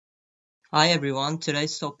Hi everyone,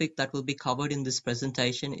 today's topic that will be covered in this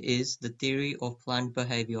presentation is the theory of planned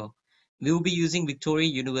behavior. We will be using Victoria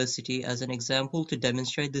University as an example to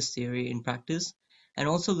demonstrate this theory in practice and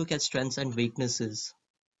also look at strengths and weaknesses.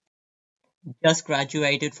 Just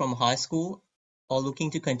graduated from high school or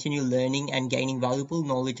looking to continue learning and gaining valuable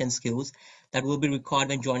knowledge and skills that will be required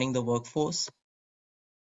when joining the workforce.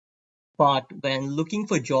 But when looking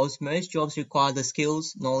for jobs, most jobs require the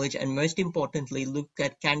skills, knowledge, and most importantly, look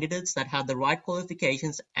at candidates that have the right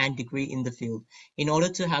qualifications and degree in the field in order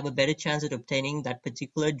to have a better chance at obtaining that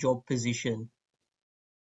particular job position.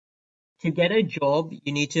 To get a job,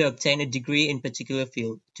 you need to obtain a degree in particular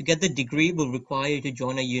field. To get the degree will require you to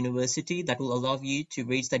join a university that will allow you to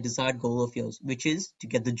reach the desired goal of yours, which is to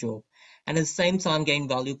get the job, and at the same time gain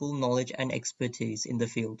valuable knowledge and expertise in the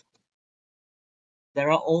field. There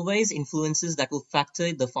are always influences that will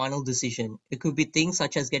factor the final decision. It could be things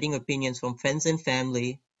such as getting opinions from friends and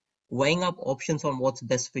family, weighing up options on what's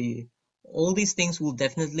best for you. All these things will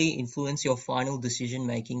definitely influence your final decision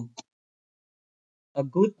making. A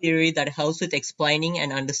good theory that helps with explaining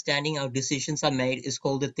and understanding how decisions are made is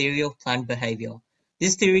called the theory of planned behavior.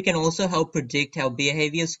 This theory can also help predict how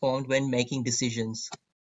behavior is formed when making decisions.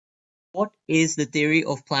 What is the theory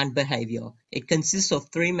of planned behavior? It consists of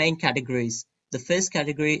three main categories. The first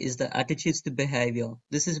category is the attitudes to behavior.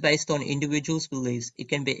 This is based on individuals' beliefs. It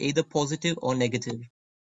can be either positive or negative.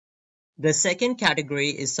 The second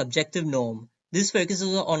category is subjective norm. This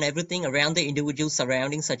focuses on everything around the individual's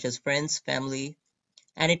surroundings such as friends, family,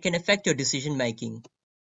 and it can affect your decision making.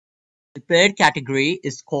 The third category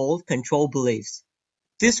is called control beliefs.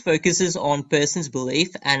 This focuses on person's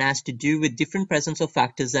belief and has to do with different presence of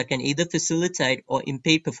factors that can either facilitate or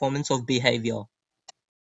impede performance of behavior.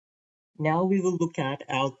 Now we will look at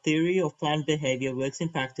how theory of planned behavior works in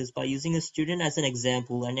practice by using a student as an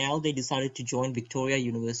example and how they decided to join Victoria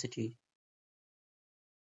University.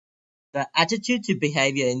 The attitude to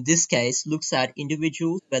behavior in this case looks at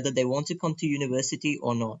individuals whether they want to come to university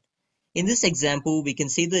or not. In this example, we can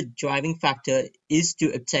see the driving factor is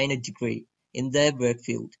to obtain a degree in their work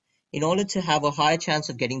field in order to have a higher chance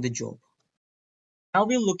of getting the job. Now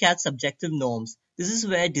we'll look at subjective norms. This is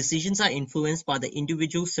where decisions are influenced by the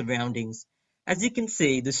individual's surroundings. As you can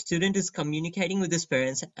see, the student is communicating with his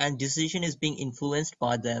parents and decision is being influenced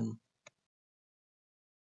by them.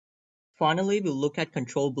 Finally, we'll look at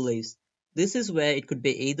control beliefs. This is where it could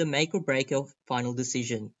be either make or break your final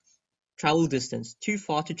decision. Travel distance, too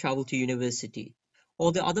far to travel to university.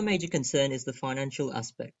 Or the other major concern is the financial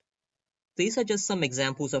aspect. These are just some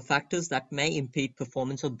examples of factors that may impede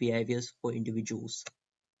performance of behaviors for individuals.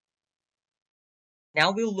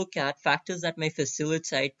 Now we'll look at factors that may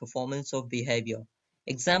facilitate performance of behavior.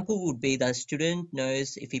 Example would be that a student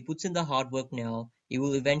knows if he puts in the hard work now, he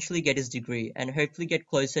will eventually get his degree and hopefully get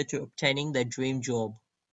closer to obtaining their dream job.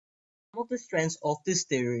 Some of the strengths of this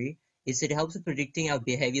theory is it helps with predicting how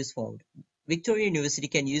behavior is formed. Victoria University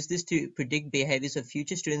can use this to predict behaviors of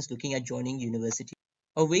future students looking at joining university.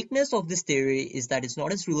 A weakness of this theory is that it's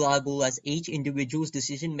not as reliable as each individual's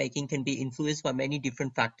decision making can be influenced by many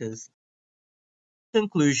different factors. In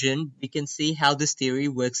conclusion, we can see how this theory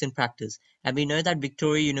works in practice, and we know that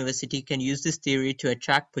Victoria University can use this theory to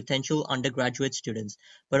attract potential undergraduate students,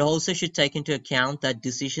 but also should take into account that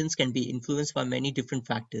decisions can be influenced by many different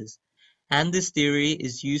factors. And this theory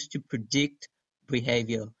is used to predict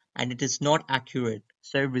behavior, and it is not accurate,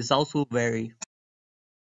 so results will vary.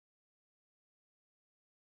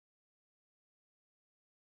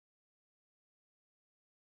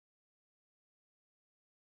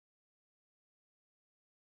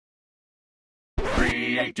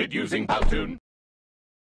 Created using Powtoon.